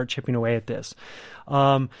ways we can start chipping away at this.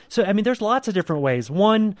 There's lots of different ways.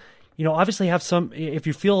 One, obviously have some, if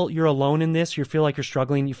you feel you're alone in this, you feel like you're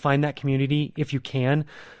struggling, you find that community if you can.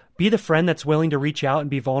 Be the friend that's willing to reach out and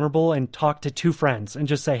be vulnerable and talk to two friends and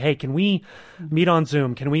just say, hey, can we meet on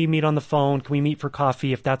Zoom? Can we meet on the phone? Can we meet for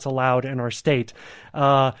coffee if that's allowed in our state?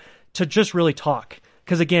 To just really talk.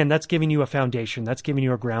 Because again, that's giving you a foundation. That's giving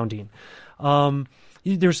you a grounding.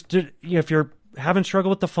 If you're having struggle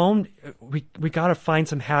with the phone, we got to find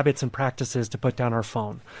some habits and practices to put down our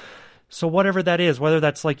phone. So whatever that is, whether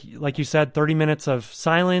that's like you said, 30 minutes of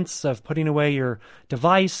silence, of putting away your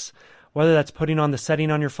device, whether that's putting on the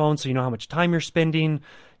setting on your phone so you know how much time you're spending.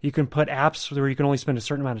 You can put apps where you can only spend a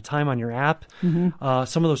certain amount of time on your app.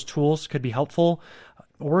 Some of those tools could be helpful.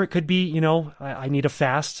 Or it could be, I need a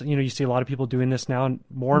fast. You see a lot of people doing this now, and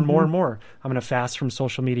more and more and more. I'm going to fast from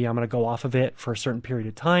social media. I'm going to go off of it for a certain period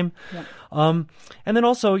of time. Yep. And then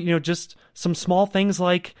also, just some small things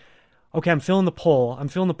like, okay, I'm feeling the pull. I'm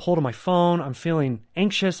feeling the pull to my phone. I'm feeling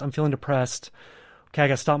anxious. I'm feeling depressed. Okay, I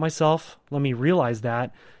got to stop myself. Let me realize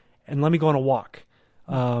that. And let me go on a walk.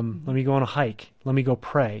 Let me go on a hike. Let me go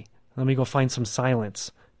pray. Let me go find some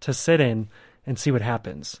silence to sit in and see what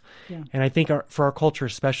happens. Yeah. And I think for our culture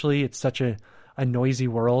especially, it's such a a noisy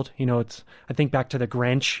world. I think back to the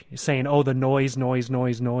Grinch saying, "Oh, the noise, noise,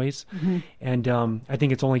 noise, noise," and I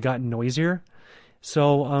think it's only gotten noisier.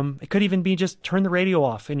 So it could even be just turn the radio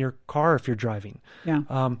off in your car if you're driving.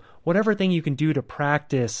 Yeah. Whatever thing you can do to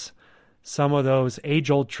practice some of those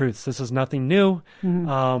age-old truths. This is nothing new,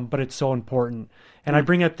 but it's so important. And I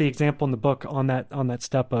bring up the example in the book on that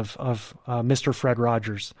step of Mr. Fred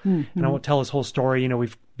Rogers. And I won't tell his whole story.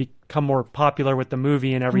 We've become more popular with the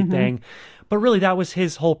movie and everything. But really, that was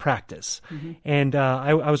his whole practice. And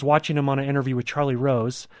I was watching him on an interview with Charlie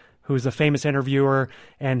Rose, who's a famous interviewer,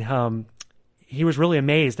 and he was really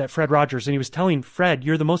amazed at Fred Rogers. And he was telling Fred,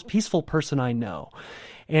 "You're the most peaceful person I know."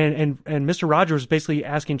 And Mr. Rogers was basically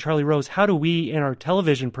asking Charlie Rose, how do we, in our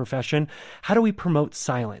television profession, how do we promote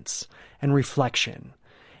silence and reflection?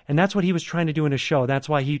 And that's what he was trying to do in his show. That's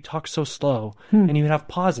why he talked so slow, and he would have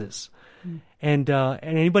pauses. And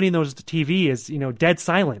anybody who knows the TV is, dead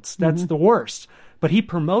silence. That's the worst. But he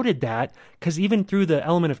promoted that because even through the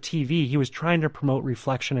element of TV, he was trying to promote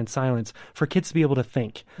reflection and silence for kids to be able to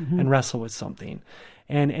think and wrestle with something.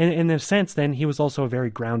 And in a sense, then, he was also a very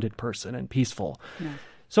grounded person and peaceful. Yeah.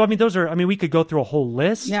 So, we could go through a whole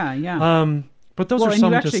list. Yeah. But those are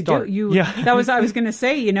some to start. I was going to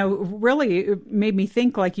say, really it made me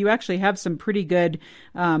think like you actually have some pretty good,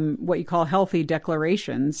 what you call healthy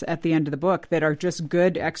declarations at the end of the book that are just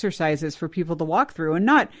good exercises for people to walk through, and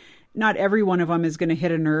not every one of them is going to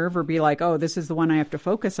hit a nerve or be like, oh, this is the one I have to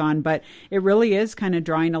focus on. But it really is kind of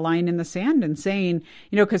drawing a line in the sand and saying,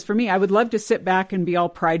 because for me, I would love to sit back and be all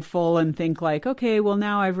prideful and think like, okay, well,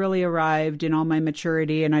 now I've really arrived in all my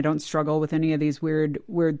maturity and I don't struggle with any of these weird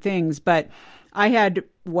things. But I had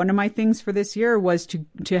one of my things for this year was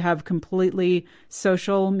to have completely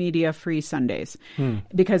social media free Sundays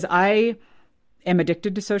because I am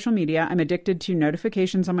addicted to social media. I'm addicted to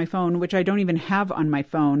notifications on my phone, which I don't even have on my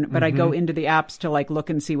phone, but I go into the apps to look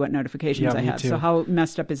and see what notifications I have. Too. So how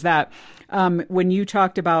messed up is that? When you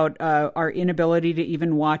talked about our inability to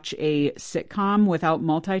even watch a sitcom without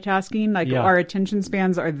multitasking, our attention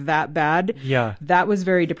spans are that bad. Yeah. That was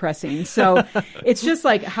very depressing. So it's just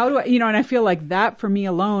how do I, and I feel like that for me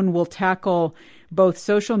alone will tackle both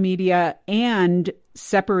social media and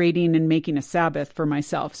separating and making a Sabbath for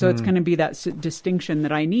myself. So it's going to be that distinction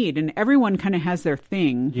that I need. And everyone kind of has their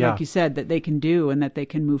thing, like you said, that they can do and that they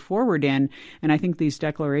can move forward in. And I think these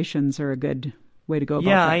declarations are a good way to go about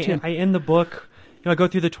that too. I end the book, I go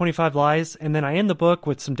through the 25 lies, and then I end the book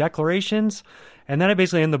with some declarations. And then I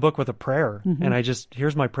basically end the book with a prayer. And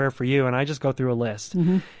here's my prayer for you. And I just go through a list.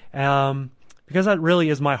 Because that really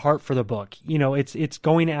is my heart for the book. It's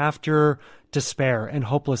going after despair and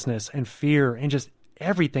hopelessness and fear and just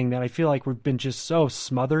everything that I feel like we've been just so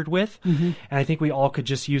smothered with. And I think we all could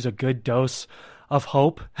just use a good dose of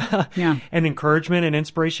hope and encouragement and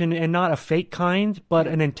inspiration, and not a fake kind, but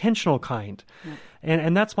an intentional kind.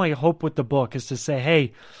 And that's my hope with the book, is to say,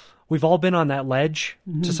 hey, we've all been on that ledge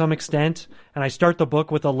to some extent. And I start the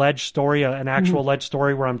book with a ledge story, an actual ledge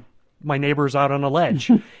story where my neighbor's out on a ledge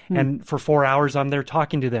and for 4 hours I'm there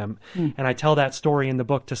talking to them. And I tell that story in the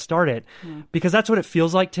book to start it because that's what it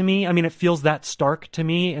feels like to me. It feels that stark to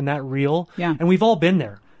me and that real. Yeah. And we've all been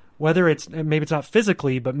there, whether maybe it's not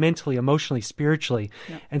physically, but mentally, emotionally, spiritually.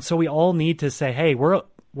 Yeah. And so we all need to say, hey, we're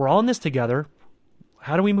all in this together.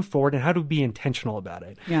 How do we move forward and how do we be intentional about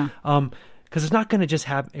it? Yeah. Because it's not going to just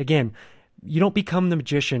happen. Again, you don't become the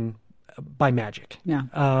magician by magic. Yeah.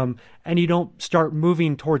 And you don't start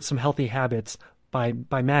moving towards some healthy habits by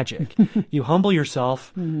magic. You humble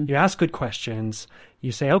yourself, you ask good questions,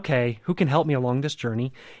 you say, okay, who can help me along this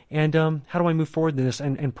journey? And how do I move forward in this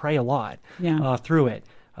and pray a lot through it?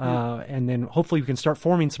 And then hopefully we can start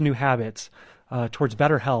forming some new habits towards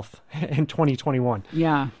better health in 2021.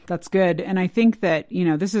 Yeah, that's good. And I think that,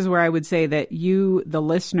 this is where I would say that you, the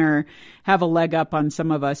listener, have a leg up on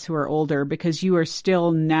some of us who are older because you are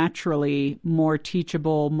still naturally more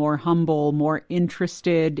teachable, more humble, more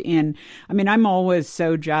interested in, I'm always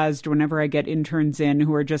so jazzed whenever I get interns in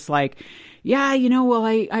who are just like, yeah,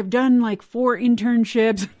 I've done 4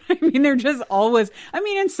 internships. They're just always,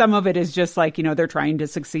 and some of it is just they're trying to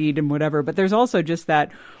succeed and whatever, but there's also just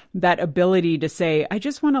that ability to say, I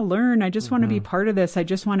just want to learn. I just want to be part of this. I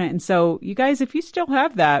just want to. And so you guys, if you still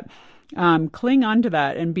have that, cling on to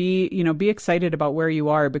that and be excited about where you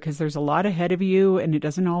are, because there's a lot ahead of you and it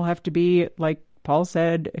doesn't all have to be like Paul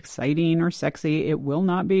said, exciting or sexy. It will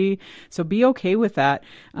not be. So be okay with that.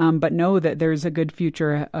 But know that there's a good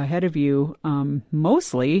future ahead of you,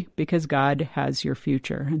 mostly because God has your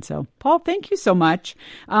future. And so, Paul, thank you so much.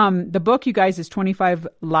 The book, you guys, is 25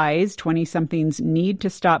 Lies 20-somethings Need to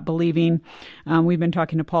Stop Believing. We've been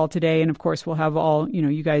talking to Paul today. And of course, we'll have all,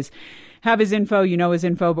 you guys have his info, you know his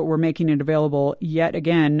info, but we're making it available yet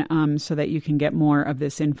again so that you can get more of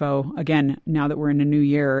this info, again, now that we're in a new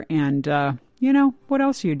year. And, what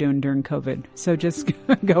else are you doing during COVID? So just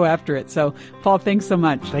go after it. So, Paul, thanks so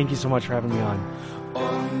much. Thank you so much for having me on.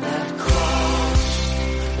 On that cross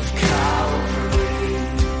of Calvary,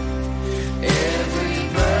 every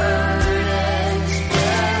burden's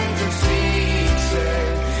been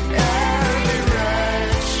defeated, every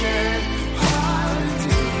wretched heart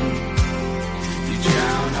redeemed. You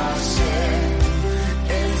drown our sin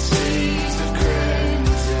in seas of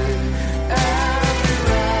crimson, every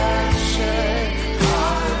wretched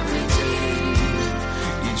heart redeemed.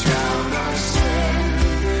 You drown our sin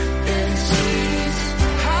in seas.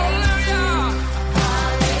 Hallelujah!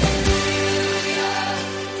 Hallelujah!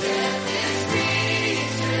 Death is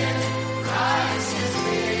beaten, Christ is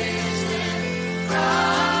risen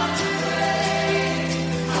from the grave.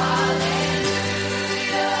 Hallelujah!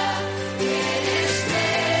 It is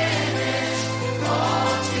finished.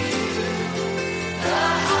 All to you, the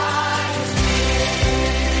highest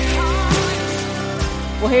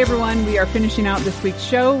Well, hey, everyone. We are finishing out this week's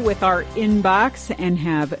show with our inbox and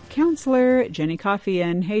have counselor Jenny Coffey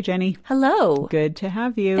in. Hey, Jenny. Hello. Good to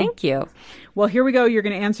have you. Thank you. Well, here we go. You're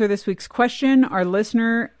going to answer this week's question. Our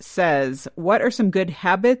listener says, what are some good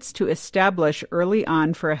habits to establish early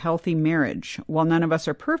on for a healthy marriage? While none of us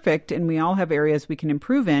are perfect and we all have areas we can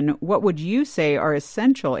improve in, what would you say are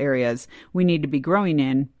essential areas we need to be growing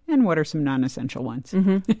in? And what are some non-essential ones?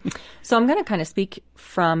 So I'm going to kind of speak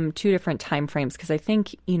from two different time frames because I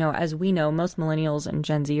think, as we know, most millennials and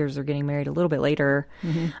Gen Zers are getting married a little bit later.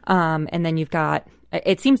 And then you've got,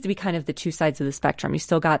 it seems to be kind of the two sides of the spectrum. You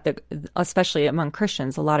still got especially among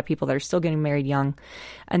Christians, a lot of people that are still getting married young.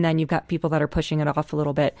 And then you've got people that are pushing it off a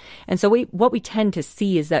little bit. And so what we tend to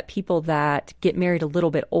see is that people that get married a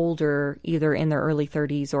little bit older, either in their early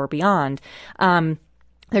 30s or beyond,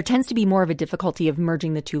 there tends to be more of a difficulty of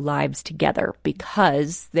merging the two lives together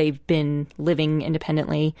because they've been living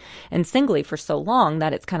independently and singly for so long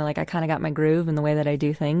that it's kind of like I kind of got my groove in the way that I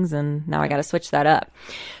do things, and now I got to switch that up.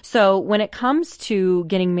 So when it comes to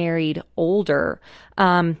getting married older,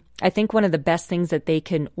 I think one of the best things that they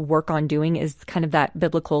can work on doing is kind of that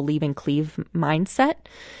biblical leave and cleave mindset.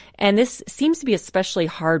 And this seems to be especially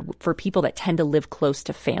hard for people that tend to live close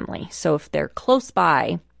to family. So if they're close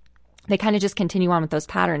by, they kind of just continue on with those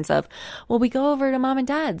patterns of, well, we go over to mom and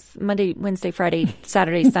dad's Monday, Wednesday, Friday,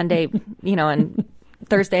 Saturday, Sunday, and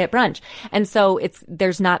Thursday at brunch. And so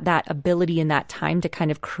there's not that ability in that time to kind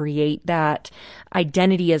of create that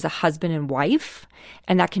identity as a husband and wife.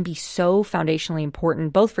 And that can be so foundationally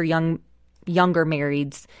important, both for younger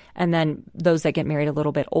marrieds and then those that get married a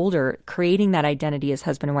little bit older. Creating that identity as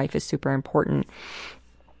husband and wife is super important.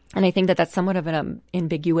 And I think that that's somewhat of an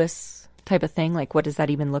ambiguous type of thing. Like, what does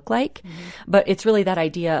that even look like? But it's really that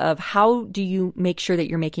idea of how do you make sure that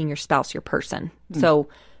you're making your spouse your person? So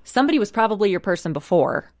somebody was probably your person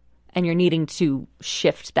before, and you're needing to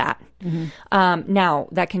shift that. Now,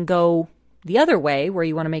 that can go the other way, where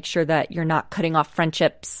you want to make sure that you're not cutting off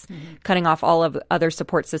friendships, cutting off all of other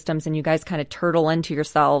support systems, and you guys kind of turtle into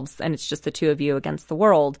yourselves, and it's just the two of you against the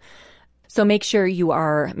world. So make sure you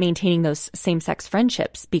are maintaining those same-sex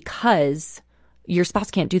friendships, because your spouse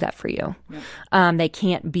can't do that for you. They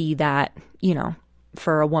can't be that,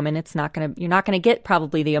 for a woman, you're not going to get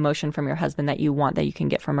probably the emotion from your husband that you want that you can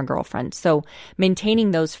get from a girlfriend. So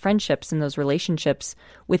maintaining those friendships and those relationships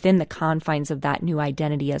within the confines of that new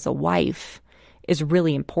identity as a wife is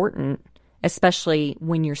really important, especially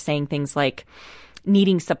when you're saying things like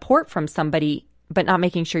needing support from somebody, but not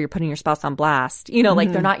making sure you're putting your spouse on blast.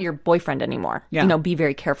 Like they're not your boyfriend anymore. Be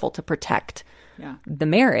very careful to protect the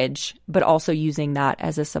marriage, but also using that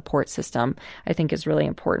as a support system, I think is really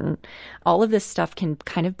important. All of this stuff can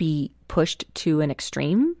kind of be pushed to an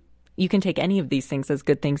extreme. You can take any of these things as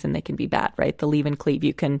good things and they can be bad, right? The leave and cleave,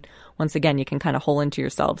 you can kind of hole into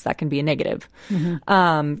yourselves. That can be a negative.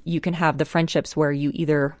 You can have the friendships where you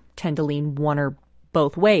either tend to lean one or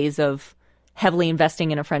both ways of heavily investing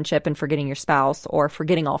in a friendship and forgetting your spouse, or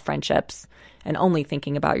forgetting all friendships and only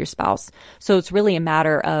thinking about your spouse. So it's really a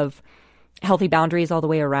matter of healthy boundaries all the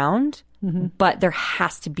way around, but there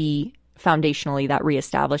has to be foundationally that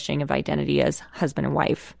reestablishing of identity as husband and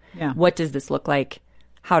wife. What does this look like?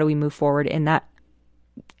 How do we move forward in that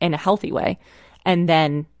in a healthy way? And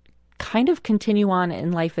then kind of continue on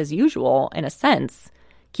in life as usual, in a sense,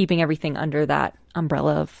 keeping everything under that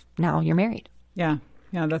umbrella of now you're married.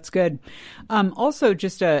 Yeah, that's good. Also,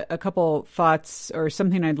 just a couple thoughts, or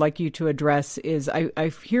something I'd like you to address is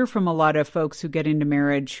I hear from a lot of folks who get into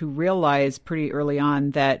marriage who realize pretty early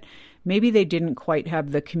on that maybe they didn't quite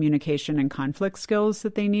have the communication and conflict skills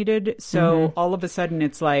that they needed. So all of a sudden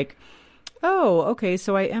it's like, oh, okay,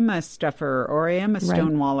 so I am a stuffer, or I am a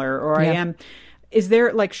stonewaller, or I am... Is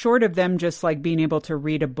there, like, short of them just, like, being able to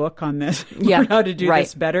read a book on this, learn how to do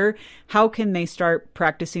this better, how can they start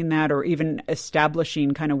practicing that or even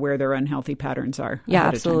establishing kind of where their unhealthy patterns are? Yeah,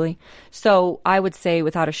 absolutely. So I would say,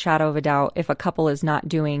 without a shadow of a doubt, if a couple is not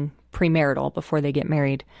doing premarital before they get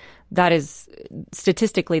married, that is,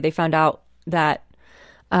 statistically, they found out that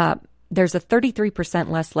there's a 33%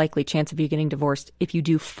 less likely chance of you getting divorced if you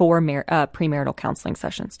do 4 premarital counseling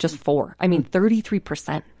sessions. Just 4. I mean,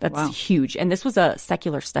 33%. That's huge. And this was a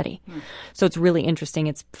secular study. So it's really interesting.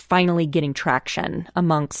 It's finally getting traction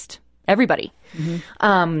amongst everybody.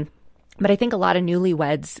 But I think a lot of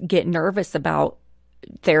newlyweds get nervous about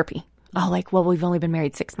therapy. Oh, like, well, we've only been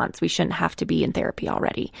married 6 months. We shouldn't have to be in therapy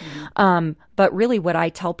already. But really what I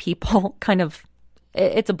tell people kind of,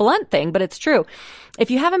 it's a blunt thing, but it's true. If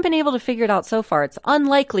you haven't been able to figure it out so far, it's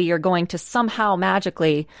unlikely you're going to somehow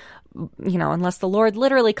magically, unless the Lord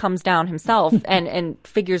literally comes down himself and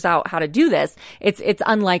figures out how to do this, it's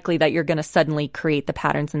unlikely that you're going to suddenly create the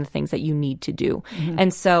patterns and the things that you need to do.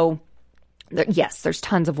 And so, yes, there's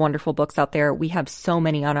tons of wonderful books out there. We have so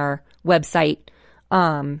many on our website.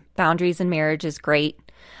 Boundaries in Marriage is great,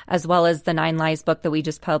 as well as the 9 Lies book that we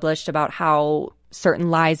just published about how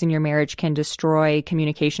certain lies in your marriage can destroy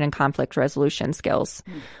communication and conflict resolution skills.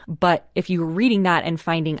 But if you're reading that and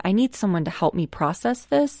finding, I need someone to help me process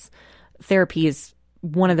this, therapy is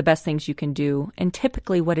one of the best things you can do. And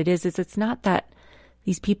typically what it is it's not that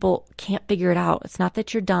these people can't figure it out. It's not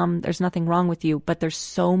that you're dumb. There's nothing wrong with you, but there's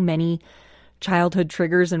so many childhood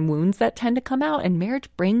triggers and wounds that tend to come out, and marriage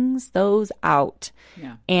brings those out.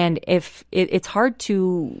 And if it's hard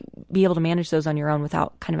to be able to manage those on your own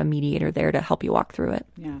without kind of a mediator there to help you walk through it.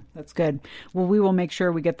 Yeah, that's good. Well, we will make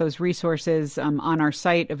sure we get those resources on our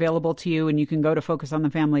site available to you, and you can go to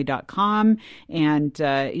focusonthefamily.com and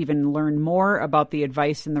even learn more about the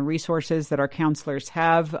advice and the resources that our counselors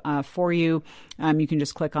have for you. You can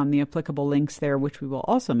just click on the applicable links there, which we will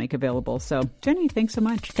also make available. So, Jenny, thanks so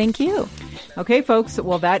much. Thank you. Okay, folks.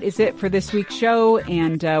 Well, that is it for this week's show,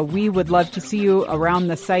 and we would love to see you around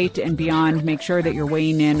the site and beyond. Make sure that you're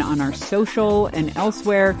weighing in on our social and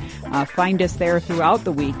elsewhere. Find us there throughout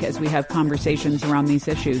the week as we have conversations around these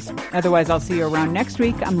issues. Otherwise, I'll see you around next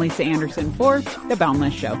week. I'm Lisa Anderson for The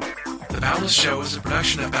Boundless Show. The Boundless Show is a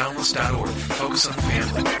production of Boundless.org. Focus on the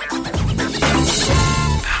family.